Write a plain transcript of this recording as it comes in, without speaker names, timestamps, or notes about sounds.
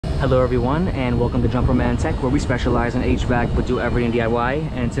Hello everyone, and welcome to Jumperman Tech, where we specialize in HVAC but do everything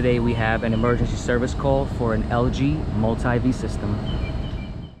DIY. And today we have an emergency service call for an LG multi-V system.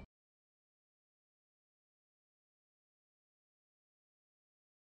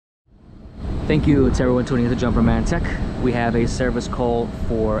 Thank you to everyone tuning into Jumperman Tech. We have a service call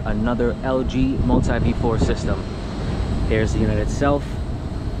for another LG multi-V 4 system. Here's the unit itself.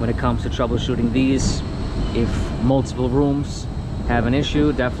 When it comes to troubleshooting these, if multiple rooms have an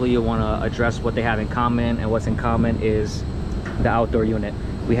issue, definitely you want to address what they have in common, and what's in common is the outdoor unit.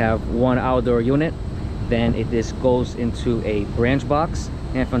 We have one outdoor unit, then this goes into a branch box,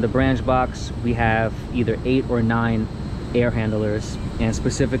 and from the branch box we have either 8 or 9 air handlers, and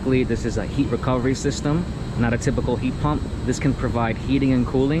specifically this is a heat recovery system, not a typical heat pump. This can provide heating and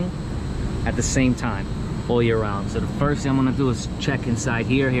cooling at the same time all year round. So the first thing I'm going to do is check inside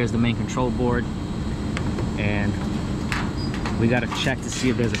here. Here's the main control board, and we got to check to see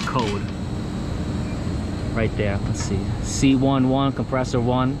if there's a code right there. Let's see, C11 compressor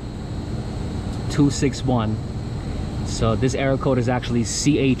 1 261. So this error code is actually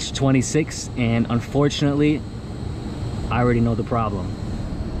CH26, and unfortunately I already know the problem.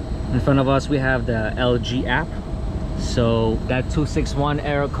 In front of us we have the LG app. So that 261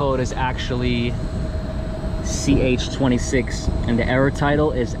 error code is actually CH26, and the error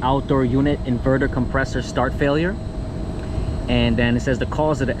title is outdoor unit inverter compressor start failure. And then it says the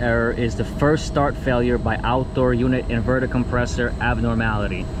cause of the error is the first start failure by outdoor unit inverter compressor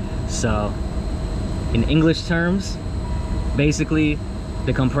abnormality. So in English terms, basically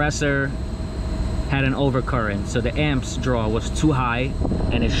the compressor had an overcurrent, so the amps draw was too high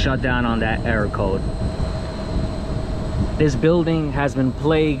and it shut down on that error code. This building has been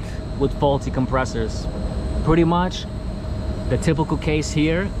plagued with faulty compressors. Pretty much the typical case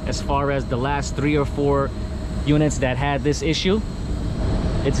here, as far as the last 3 or 4 units that had this issue,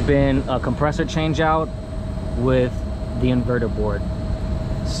 it's been a compressor change out with the inverter board.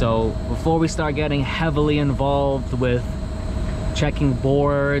 So before we start getting heavily involved with checking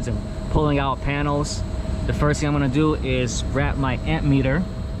boards and pulling out panels, the first thing I'm going to do is wrap my amp meter.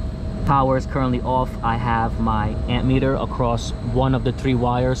 Power is currently off. I have my amp meter across one of the 3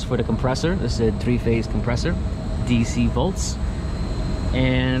 wires for the compressor. This is a 3-phase compressor, DC volts,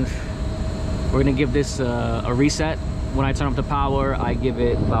 and we're gonna give this a reset. When I turn off the power, I give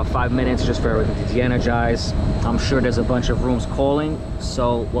it about 5 minutes just for everything to de-energize. I'm sure there's a bunch of rooms calling,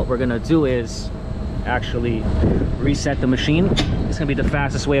 so what we're gonna do is actually reset the machine. It's gonna be the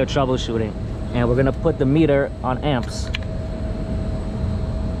fastest way of troubleshooting, and we're gonna put the meter on amps.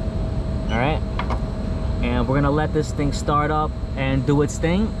 All right, and we're gonna let this thing start up and do its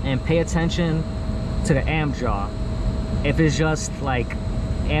thing, and pay attention to the amp draw. If it's just like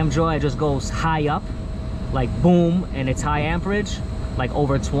amp draw, it just goes high up, like boom, and it's high amperage, like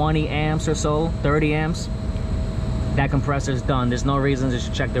over 20 amps or so, 30 amps, that compressor is done. There's no reason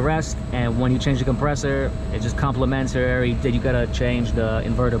to check the rest. And when you change the compressor, it's just complementary. You gotta change the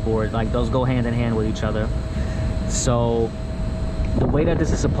inverter board. Like, those go hand in hand with each other. So the way that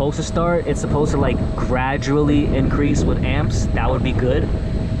this is supposed to start, it's supposed to like gradually increase with amps. That would be good.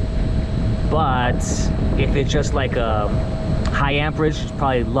 But if it's just like a high amperage, it's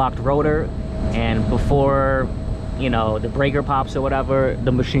probably locked rotor, and before, you know, the breaker pops or whatever,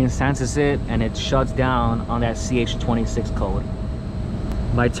 the machine senses it and it shuts down on that CH26 code.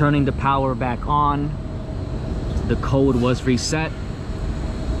 By turning the power back on, the code was reset.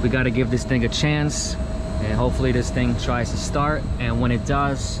 We got to give this thing a chance, and hopefully this thing tries to start, and when it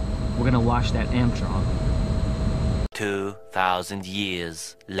does, we're gonna watch that amp draw. 2,000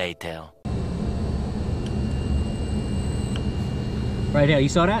 years later. Right there, you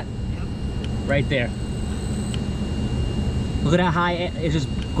saw that? Yep. Right there. Look at that high, it just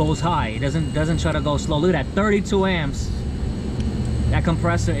goes high. It doesn't try to go slow. Look at that, 32 amps. That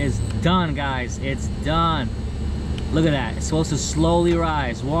compressor is done, guys. It's done. Look at that. It's supposed to slowly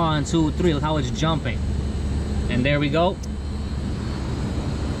rise. 1, 2, 3. Look how it's jumping. And there we go.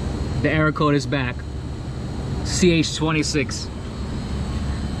 The error code is back. CH26.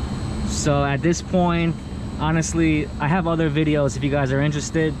 So at this point, honestly, I have other videos if you guys are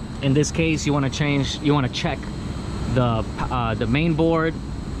interested. In this case, you want to check the main board.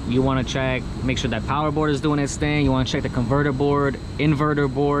 You want to check, make sure that power board is doing its thing. You want to check the converter board,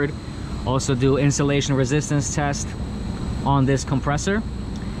 inverter board. Also do insulation resistance test on this compressor.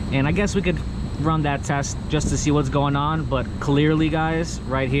 And I guess we could run that test just to see what's going on. But clearly, guys,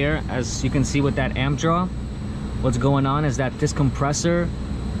 right here, as you can see with that amp draw, what's going on is that this compressor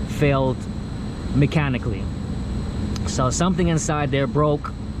failed mechanically. So something inside there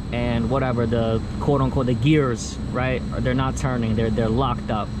broke, and whatever, the quote-unquote the gears, right, they're not turning, they're locked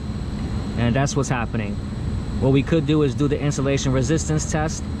up. and that's what's happening. What we could do is do the insulation resistance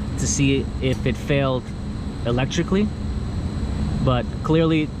test to see if it failed electrically, but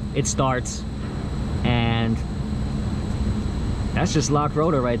clearly it starts, and that's just locked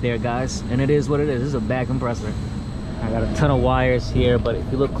rotor right there, guys, and it is what it is. This is a bad compressor. I got a ton of wires here, but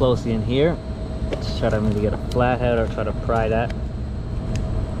if you look closely in here, let's try to maybe get a flathead or try to pry that.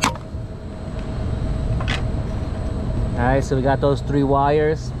 Alright, so we got those 3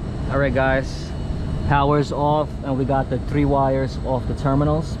 wires. Alright guys, power's off, and we got the 3 wires off the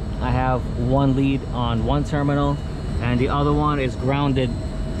terminals. I have one lead on one terminal, and the other one is grounded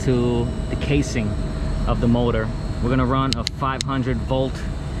to the casing of the motor. We're gonna run a 500 volt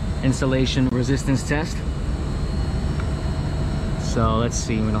insulation resistance test. So let's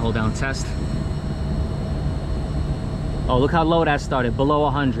see, I'm gonna hold down test. Oh, look how low that started, below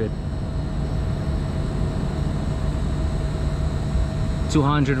 100.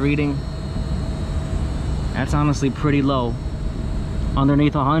 200 reading. That's honestly pretty low.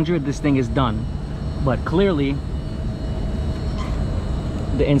 Underneath 100, this thing is done. But clearly,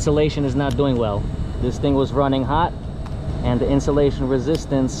 the insulation is not doing well. This thing was running hot, and the insulation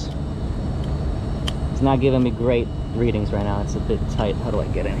resistance is not giving me great readings right now. It's a bit tight. How do I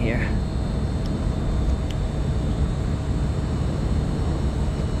get in here?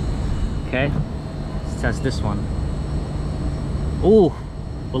 Okay, let's test this one. Ooh,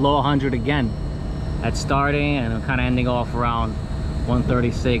 below 100 again. That's starting and I'm kind of ending off around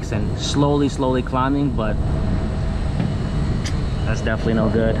 136 and slowly climbing, but that's definitely no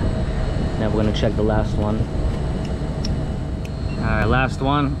good. Now we're gonna check the last one. All right, last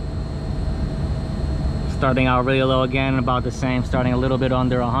one. Starting out really low again, about the same, starting a little bit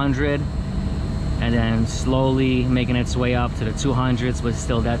under 100, and then slowly making its way up to the 200s, but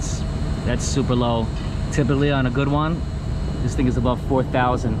still that's super low. Typically on a good one, this thing is above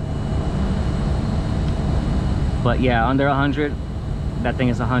 4,000. But yeah, under 100, that thing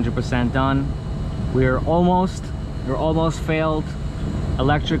is 100% done. We're almost failed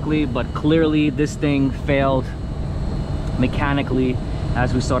electrically, but clearly this thing failed mechanically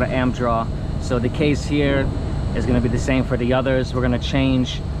as we saw the amp draw. So the case here is going to be the same for the others. We're going to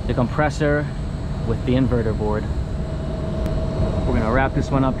change the compressor with the inverter board. We're going to wrap this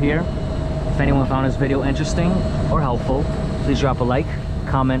one up here. If anyone found this video interesting or helpful, please drop a like,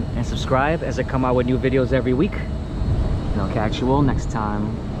 comment, and subscribe as I come out with new videos every week. And I'll catch you all next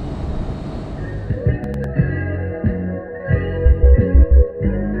time.